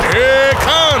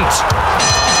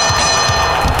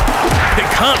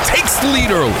 Picant takes the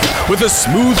lead early with a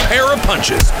smooth pair of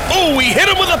punches. Oh, we hit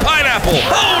him with a pineapple.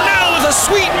 Oh, now with a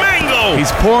sweet mango.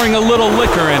 He's pouring a little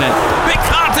liquor in it.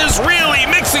 Picant is really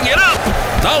mixing it up.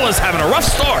 Dulla's having a rough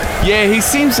start. Yeah, he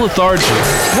seems lethargic.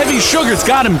 Heavy sugar's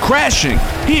got him crashing.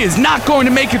 He is not going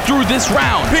to make it through this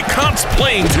round. Picant's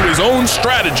playing to his own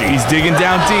strategy. He's digging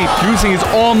down deep, using his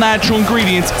all-natural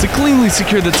ingredients to cleanly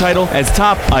secure the title as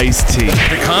top iced tea.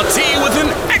 Picant tea with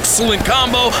an excellent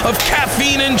combo of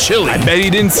caffeine and chili. I bet he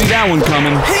didn't see that one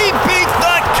coming. He beat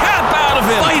the cap out of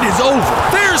him. Fight is over.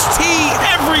 There's tea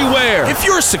everywhere. If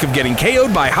you're sick of getting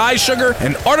KO'd by high sugar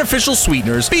and artificial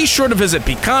sweeteners, be sure to visit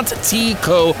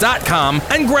PicantTeaCo.com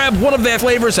and grab one of their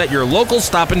flavors at your local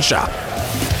Stop and Shop.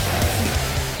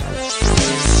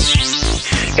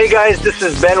 Hey guys, this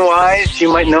is Ben Wise.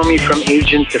 You might know me from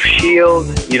Agents of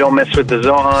S.H.I.E.L.D., You Don't Mess with the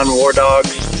Zohan, War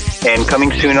Dogs, and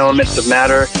coming soon, Elements of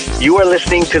Matter. You are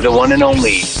listening to the one and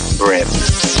only Brim.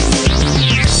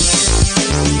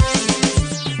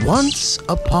 Once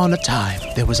upon a time,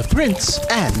 there was a prince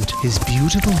and his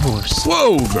beautiful horse.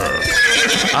 Whoa, girl.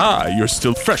 You're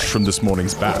still fresh from this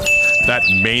morning's bath. That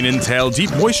mane and tail deep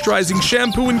moisturizing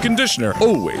shampoo and conditioner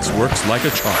always works like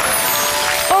a charm.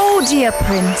 Oh, dear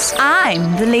Prince,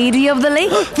 I'm the Lady of the Lake.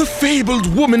 The fabled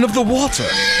woman of the water.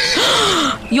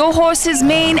 Your horse's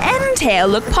mane and tail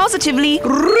look positively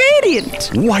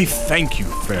radiant. Why, thank you,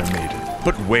 fair maiden.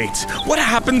 But wait, what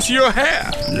happened to your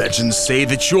hair? Legends say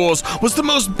that yours was the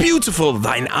most beautiful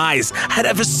thine eyes had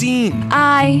ever seen.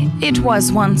 Aye, it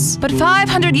was once. But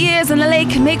 500 years in the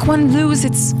lake can make one lose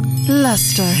its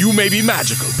luster. You may be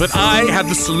magical, but I have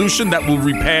the solution that will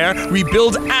repair,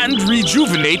 rebuild, and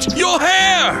rejuvenate your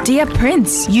hair! Dear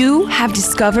Prince, you have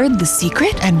discovered the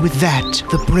secret? And with that,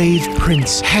 the brave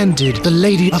prince handed the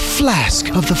lady a flask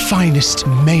of the finest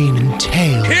mane and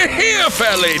tail. Hear, hear,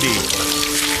 fair lady!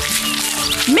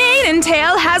 Mane and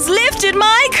tail has lifted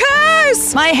my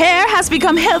curse! My hair has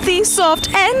become healthy,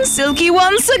 soft, and silky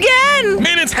once again!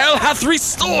 Mane and tail hath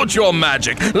restored your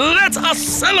magic! Let us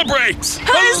celebrate!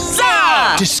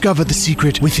 Huzzah! Discover the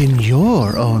secret within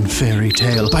your own fairy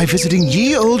tale by visiting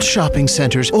ye old shopping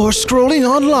centers or scrolling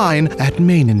online at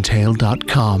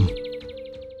maneandtail.com.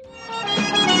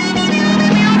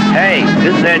 Hey,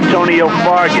 this is Antonio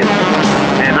Vargas,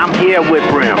 and I'm here with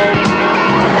Brim.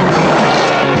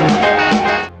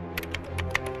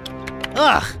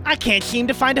 Ugh, I can't seem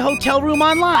to find a hotel room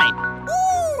online.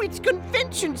 Ooh, it's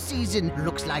convention season.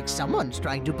 Looks like someone's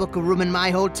trying to book a room in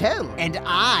my hotel. And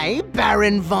I,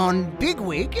 Baron Von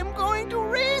Bigwig, am going to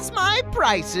raise my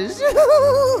prices.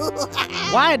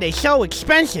 Why are they so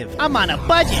expensive? I'm on a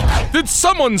budget. Did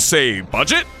someone say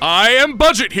budget? I am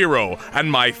Budget Hero,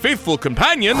 and my faithful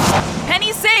companion...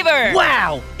 Penny Saver!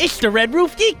 Wow, it's the Red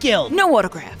Roof Geek Guild. No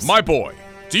autographs. My boy,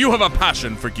 do you have a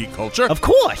passion for geek culture? Of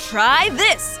course. Try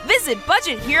this. Visit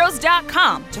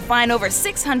budgetheroes.com to find over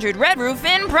 600 Red Roof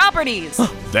Inn properties.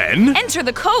 Then? Enter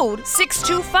the code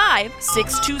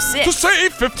 625-626. To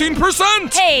save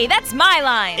 15%! Hey, that's my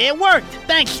line. It worked.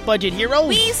 Thanks, Budget Heroes.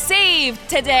 We saved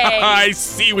today. I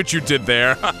see what you did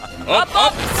there.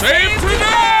 up, save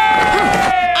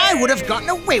today! I would have gotten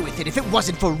away with it if it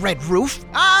wasn't for Red Roof.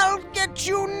 I'll get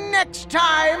you next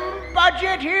time,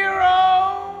 Budget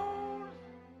Hero!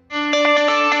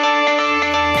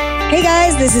 Hey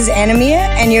guys, this is Anamia,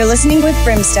 and you're listening with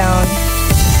Brimstone.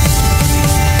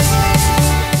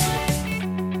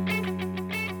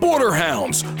 Border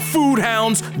hounds, food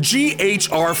hounds,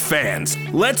 GHR fans,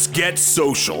 let's get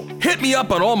social. Hit me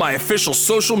up on all my official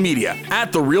social media,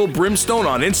 at The Real Brimstone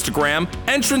on Instagram,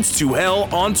 Entrance to Hell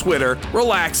on Twitter,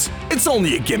 relax, it's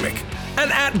only a gimmick,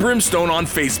 and at Brimstone on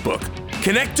Facebook.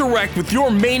 Connect direct with your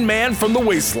main man from the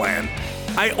wasteland.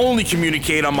 I only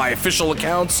communicate on my official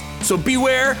accounts, so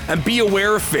beware and be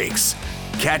aware of fakes.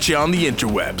 Catch you on the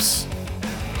interwebs.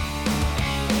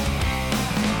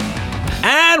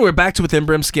 And we're back to Within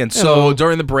Brimskin. So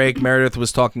during the break, Meredith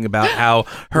was talking about how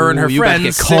her and her you better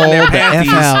friends get sit in their called the F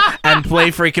panties out. and play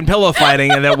freaking pillow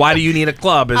fighting, and that why do you need a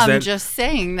club? I'm just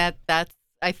saying that's.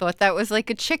 I thought that was like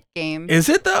a chick game. Is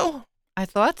it though? I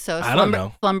thought so. I don't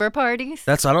know. Slumber parties.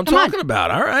 That's what I'm Come on. talking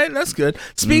about. All right, that's good.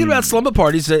 Speaking about slumber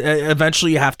parties,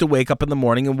 eventually you have to wake up in the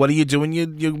morning, and what do you do when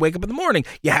you wake up in the morning?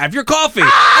 You have your coffee.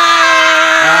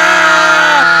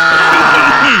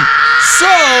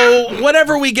 So,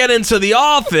 whenever we get into the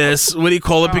office, what do you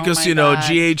call it? Because,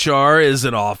 GHR is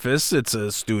an office. It's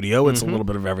a studio. It's a little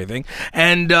bit of everything.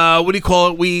 And what do you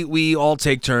call it? We all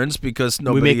take turns because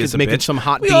nobody is a making bitch. some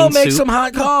hot we bean all make soup. some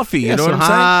hot coffee. Yeah, You know what some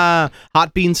I'm saying?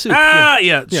 hot bean soup. Yeah.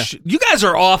 You guys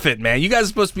are off it, man. You guys are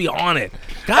supposed to be on it.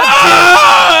 God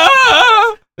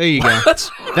damn. There you go.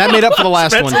 That made up for the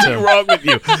last one, What's too. wrong with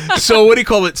you? So what do you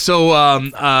call it? So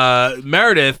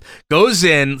Meredith goes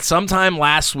in sometime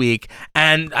last week,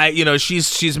 and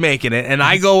she's making it, and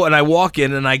I go and I walk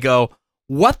in and I go,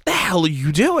 what the hell are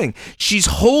you doing? She's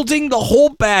holding the whole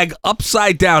bag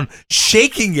upside down,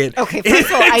 shaking it. Okay,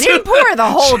 first of all, I didn't pour the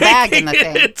whole bag in the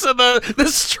thing. Into the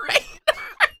strainer.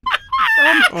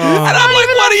 And I'm like,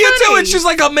 what are you doing? She's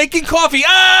like, I'm making coffee.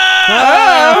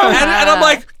 And I'm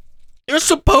like, you're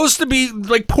supposed to be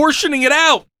like portioning it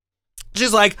out.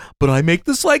 She's like, but I make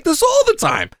this like this all the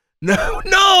time. No.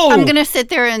 I'm going to sit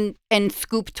there and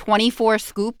scoop 24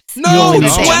 scoops. No,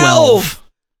 12.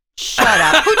 Shut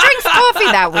up. Who drinks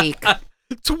coffee that week?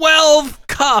 12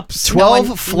 cups.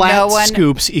 12 flat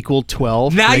scoops equal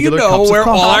 12 Now you regular know cups where of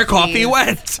all our coffee. coffee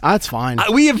went. That's fine.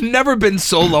 We have never been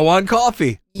so low on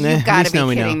coffee. You got to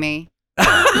be kidding me.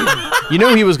 You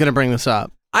knew he was going to bring this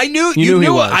up. I knew you knew he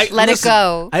was. Let it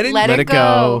go. I didn't let it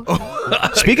go.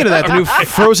 Speaking of that, the new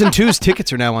Frozen 2's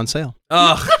tickets are now on sale.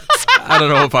 Ugh. I don't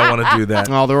know if I want to do that.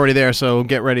 Oh, they're already there, so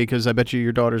get ready because I bet you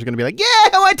your daughter's going to be like, yeah, I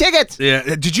want tickets. Yeah.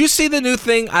 Did you see the new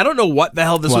thing? I don't know what the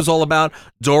hell this was all about.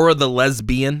 Dora the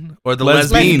lesbian or the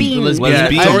lesbian.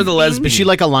 Yeah, Dora the lesbian. Is she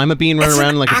like a lima bean running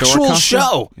around like a Dora actual costume?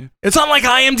 show. It's on like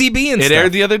IMDb and It stuff.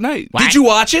 aired the other night. Did you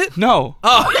watch it? No.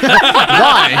 Oh.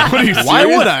 Why? What are you Why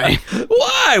serious? would I?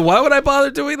 Why? Why would I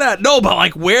bother doing that? No, but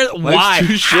like where? Why?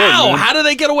 too short, How? man. How do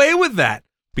they get away with that?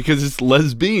 Because it's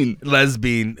lesbian.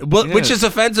 Lesbian, well, Yeah. which is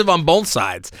offensive on both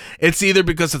sides. It's either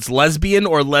because it's lesbian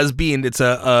or lesbian. It's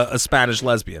a Spanish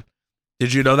lesbian.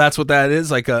 Did you know that's what that is?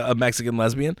 Like a Mexican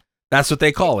lesbian? That's what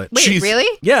they call it. Wait, really?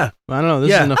 Yeah. I don't know. This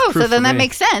Yeah. is enough Oh, proof so then for that me.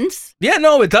 makes sense. Yeah,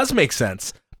 no, it does make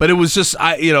sense. But it was just,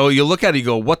 you look at it, you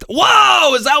go, what?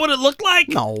 Whoa, is that what it looked like?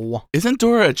 No. Isn't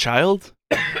Dora a child?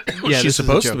 Yeah, She's this is a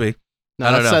supposed to joke. be. No,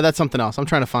 I don't know. that's something else. I'm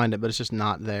trying to find it, but it's just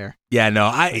not there. Yeah, no,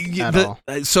 at all.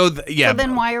 yeah. So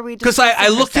then why are we? Because I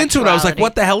discussing looked her into it, I was like, sexuality?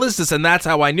 what the hell is this? And that's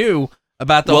how I knew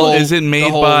about the Well, whole. is it the made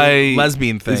whole by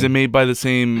lesbian thing? Is it made by the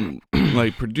same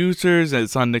like producers? And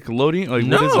it's on Nickelodeon. Like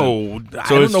what is No, it? I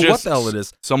So don't it's know what just the hell it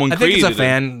is. Someone I think it's created a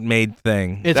fan-made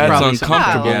thing. It's That's probably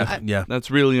uncomfortable. Yeah. That's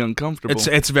really uncomfortable.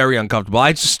 It's very uncomfortable.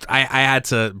 I had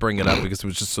to bring it up because it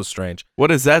was just so strange.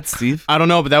 What is that, Steve? I don't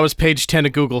know, but that was page 10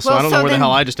 of Google, so Well, I don't so know where the then-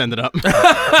 hell I just ended up.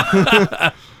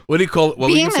 What do you call it? What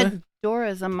Being were you that saying?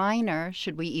 Dora's a minor,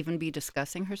 should we even be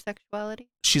discussing her sexuality?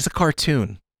 She's a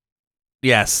cartoon.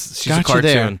 Yes, she's Got a you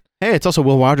there. cartoon. Hey, it's also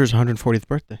Will Rogers' 140th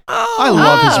birthday. Oh, I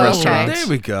love his okay. restaurants. There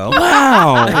we go.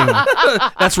 Wow.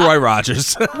 That's Roy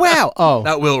Rogers. Wow. Oh.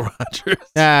 Not Will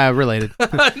Rogers. Related. No,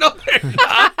 they're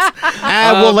not.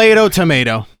 Willado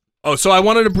tomato. Oh, so I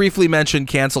wanted to briefly mention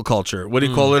cancel culture. What do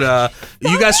you call it?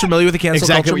 You guys familiar with the cancel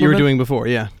culture? Exactly what you were movement? doing before,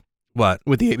 yeah. What?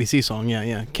 With the ABC song,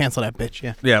 yeah. Cancel that bitch,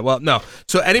 yeah. Yeah, well, no.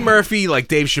 So Eddie Murphy, like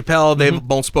Dave Chappelle, they've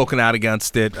both spoken out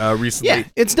against it recently. Yeah,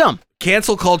 it's dumb.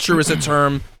 Cancel culture is a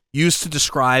term used to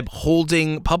describe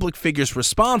holding public figures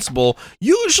responsible,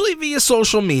 usually via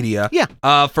social media,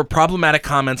 for problematic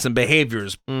comments and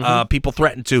behaviors. People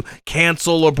threaten to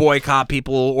cancel or boycott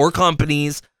people or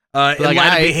companies in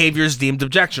light of behaviors deemed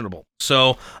objectionable.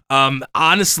 So,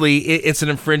 honestly, it's an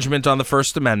infringement on the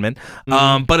First Amendment.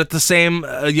 But at the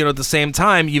same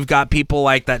time, you've got people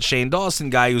like that Shane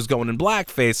Dawson guy who's going in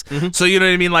blackface. So you know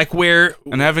what I mean, like where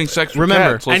and having sex with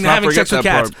Remember, cats. Let's and not having forget sex with that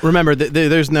cats. part. Remember,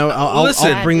 there's no. I'll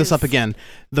Listen. bring this up again.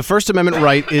 The First Amendment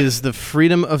right is the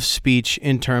freedom of speech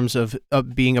in terms of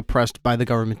being oppressed by the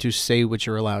government to say what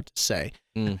you're allowed to say.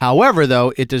 However,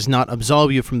 though, it does not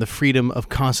absolve you from the freedom of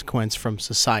consequence from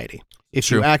society. If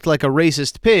you act like a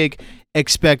racist pig,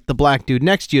 expect the black dude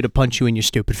next to you to punch you in your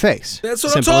stupid face. That's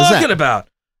what Simple I'm as that. talking about.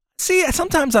 See,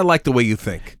 sometimes I like the way you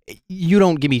think. You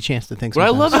don't give me a chance to think. What I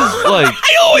Sometimes. love is like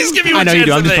I always give you a I know chance you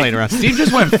do. to I'm just think. playing around. Steve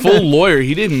just went full lawyer.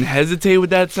 He didn't hesitate with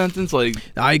that sentence. Like,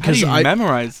 how do you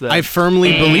memorize that? I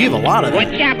firmly believe a lot of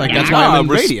it. Like that's why I'm in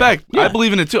radio. respect. Yeah. I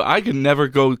believe in it too. I could never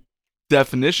go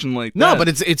definition like that. No, but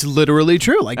it's literally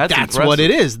true. Like That's that's what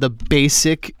impressive. it is. The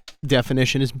basic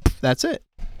definition is that's it.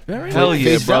 hell yeah,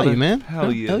 Face value, brother, man.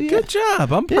 Hell yeah. Good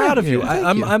job. I'm proud of you.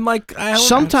 I'm like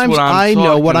Sometimes what I'm I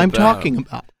know what I'm talking talking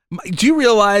about. Do you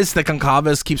realize that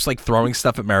Concavas keeps like throwing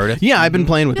stuff at Meredith? Yeah, I've been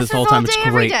playing with this the whole time. It's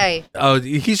Every great. day. Oh,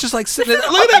 he's just like sitting.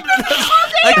 Look at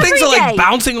that. Like things are like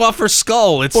bouncing off her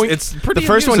skull. It's pretty. The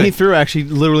first one he amusing. threw actually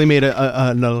literally made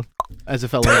a no as it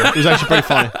fell over. It was actually pretty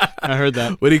funny. I heard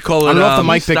that. What do you call it? I don't know if the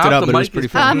mic picked it Stop, up, the but it was mic pretty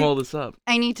is funny. picking all this up.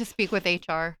 I need to speak with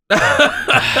HR.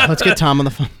 Let's get Tom on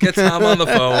the phone. Get Tom on the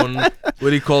phone. What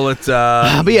do you call it?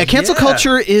 But yeah, cancel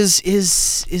culture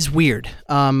is weird.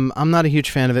 I'm not a huge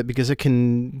fan of it because it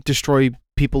can destroy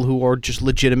people who are just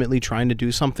legitimately trying to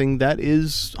do something that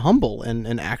is humble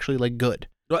and actually like good.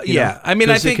 Well, You yeah, know? I mean,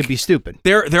 I 'Cause think it could be stupid.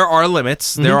 There are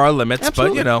limits. There are limits,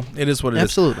 Absolutely. but you know, it is what it is.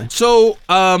 Absolutely. So,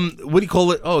 what do you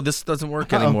call it? Oh, this doesn't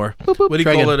work anymore. Boop, boop. What do you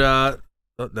Try call again. it?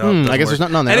 No, it doesn't I guess work. there's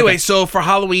nothing on there. Anyway, Okay. so for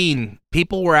Halloween,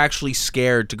 people were actually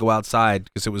scared to go outside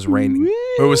because it was raining,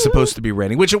 or it was supposed to be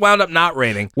raining, which it wound up not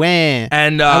raining. When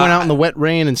And I went out in the wet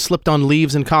rain and slipped on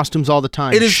leaves and costumes all the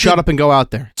time. It is Shut the- up and go out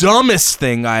there. Dumbest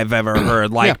thing I've ever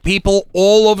heard. Like Yeah. people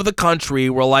all over the country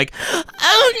were like,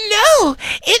 "Oh no,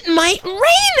 it might rain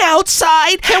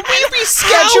outside. Can we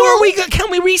reschedule? How are we? Can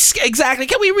we exactly?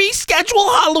 Can we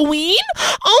reschedule Halloween?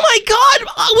 Oh my God,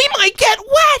 we might get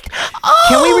wet. Oh,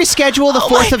 Can we reschedule the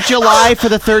 4th of July for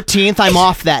the 13th? I'm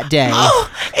off that day. Oh,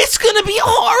 it's gonna be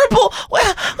horrible.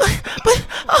 Well,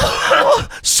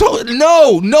 but so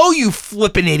So no, you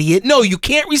flippin' idiot. No, you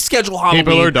can't reschedule Halloween.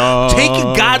 People are dumb. Take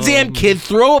a goddamn kid,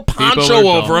 throw a poncho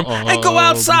over him, and go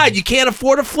outside. You can't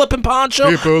afford a flippin' poncho.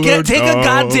 Take a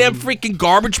goddamn freaking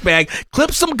garbage bag,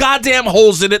 clip some goddamn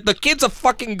holes in it. The kid's a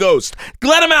fucking ghost.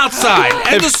 Let him outside.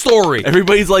 End of story.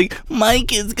 Everybody's like, my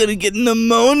kid's gonna get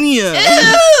pneumonia.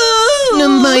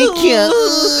 Pneumonia.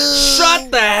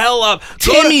 Shut the hell up.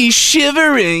 Timmy's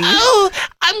shivering. Oh,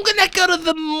 I'm gonna go to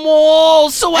the mall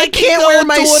so I can't go wear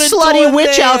my door to slutty door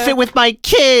witch there. outfit with my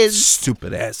kids.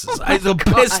 Stupid asses. It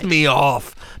pissed me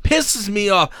off. Pisses me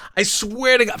off. I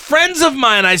swear to God. Friends of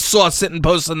mine I saw sitting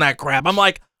posting that crap. I'm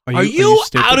like, are you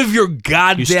out of your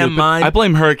goddamn mind? I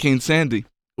blame Hurricane Sandy.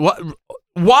 What?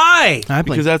 Why?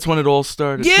 Because that's when it all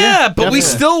started. Yeah, but we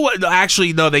still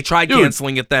actually no. They tried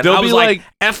canceling it then. They'll I was be like,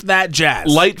 "F that jazz."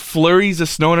 Light flurries of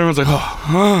snow, and everyone's like,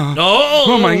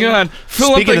 "Oh my god!"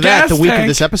 Fill Speaking up of the that, gas the week tank. of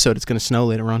this episode, it's going to snow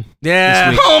later on. Yeah.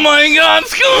 This week. Oh my god!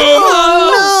 School!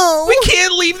 Oh, no. We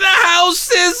can't leave the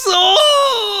houses.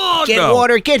 Oh, Get no.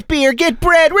 water, get beer, get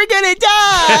bread. We're going to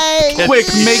die. Quick,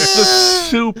 make the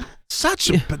soup. Such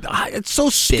a. It's so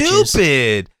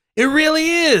stupid. It really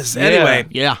is. Yeah. Anyway,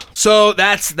 yeah. So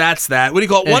that's that. What do you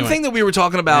call it? One Anyway. thing that we were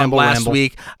talking about last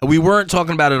week, we weren't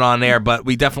talking about it on air, but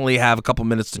we definitely have a couple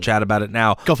minutes to chat about it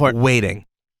now. Go for it. Waiting,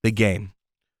 the game.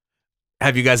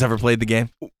 Have you guys ever played the game?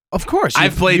 Of course.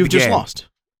 I've played You've the just game. lost.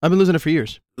 I've been losing it for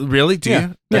years. Really? Do you? Yeah.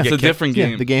 That's Get a kicked? different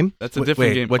game. Yeah, the game. That's a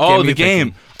different game. What Oh, game are the you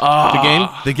game. thinking? The game.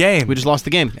 The game. We just lost the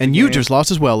game. And you just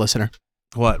lost as well, listener.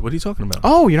 What? What are you talking about?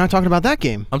 Oh, you're not talking about that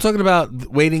game. I'm talking about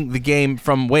waiting the game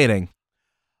from waiting.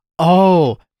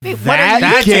 Oh,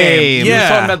 that game. We're Yeah.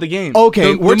 talking about the game.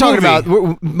 Okay, The we're talking movie.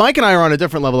 about Mike and I are on a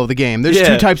different level of the game. There's Yeah.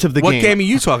 two types of the What game. game are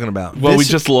you talking about? Well, we This-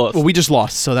 just lost. Well, we just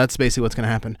lost, so that's basically what's going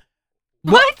to happen.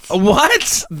 What?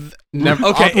 Never,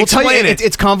 Okay, we'll tell you, explain it.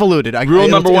 It's convoluted. Rule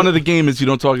number one of the game is you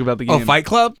don't talk about the game. Oh, Fight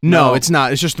Club? No, it's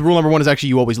not. It's just the rule number one is actually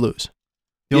you always lose.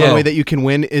 The only way that you can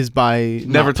win is by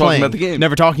Never not talking playing, about the game.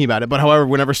 never talking about it. But however,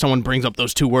 whenever someone brings up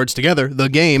those two words together, the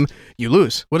game, you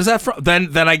lose. What is that from? Then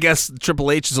I guess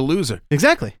Triple H is a loser.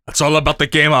 Exactly. It's all about the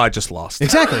game. Oh, I just lost.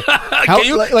 Exactly. Can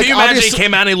you imagine he obviously-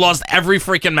 came out and he lost every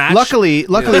freaking match? Luckily,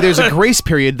 there's a grace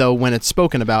period though when it's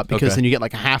spoken about because Okay. then you get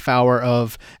like a half hour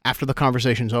of after the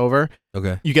conversation's over.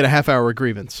 Okay. You get a half hour of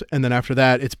grievance, and then after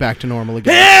that, it's back to normal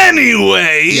again.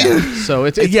 Anyway. Yeah. So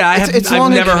it's Yeah, I've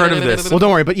long never and- heard of this. Well,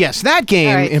 don't worry, but yes, that game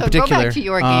All right, in so particular. go back to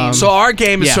your game. So our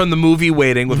game is yeah. from the movie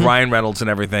Waiting with Ryan Reynolds and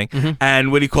everything.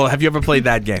 And what do you call it? Have you ever played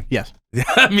that game? Yes.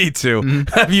 Yeah, me too.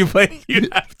 Have you played? You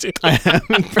have to. I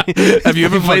haven't. Have you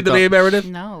ever played the game, Meredith?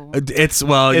 No. It's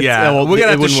well, we're gonna it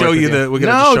have to wouldn't show work you with the. you. We're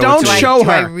gonna No, have to show don't it to you. show Do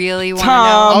I her. really want to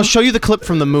I'll know? show you the clip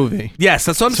from the movie. Yes,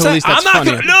 that's what I'm So at saying. least that's I'm not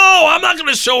funnier. gonna. No, I'm not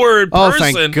gonna show her in Oh,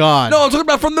 person. thank God. No, I'm talking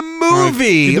about from the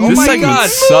movie. The Oh This my segment God.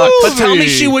 sucks. But tell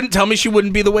me she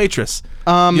wouldn't be the waitress.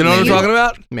 You know what I'm maybe. talking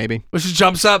about? Maybe. When she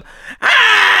jumps up.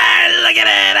 Look at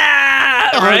it.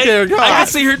 Right? dear God. I can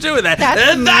see her doing that.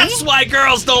 That's me? That's why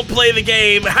girls don't play the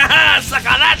game. Ha ha, suck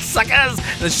on that, suckers.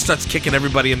 And then she starts kicking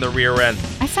everybody in the rear end.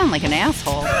 I sound like an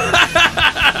asshole.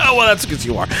 Well, that's because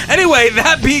you are. Anyway,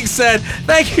 that being said,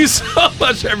 thank you so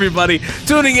much, everybody,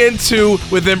 tuning in to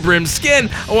Within Brim Skin.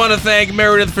 I want to thank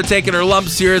Meredith for taking her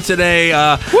lumps here today.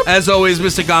 As always,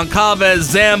 Mr.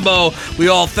 Goncalves, Zambo, we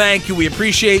all thank you. We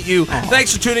appreciate you.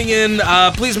 Thanks for tuning in.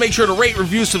 Please make sure to rate,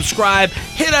 review, subscribe.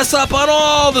 Hit us up on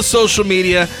all the social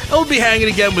media, and we'll be hanging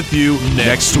again with you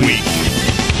next week.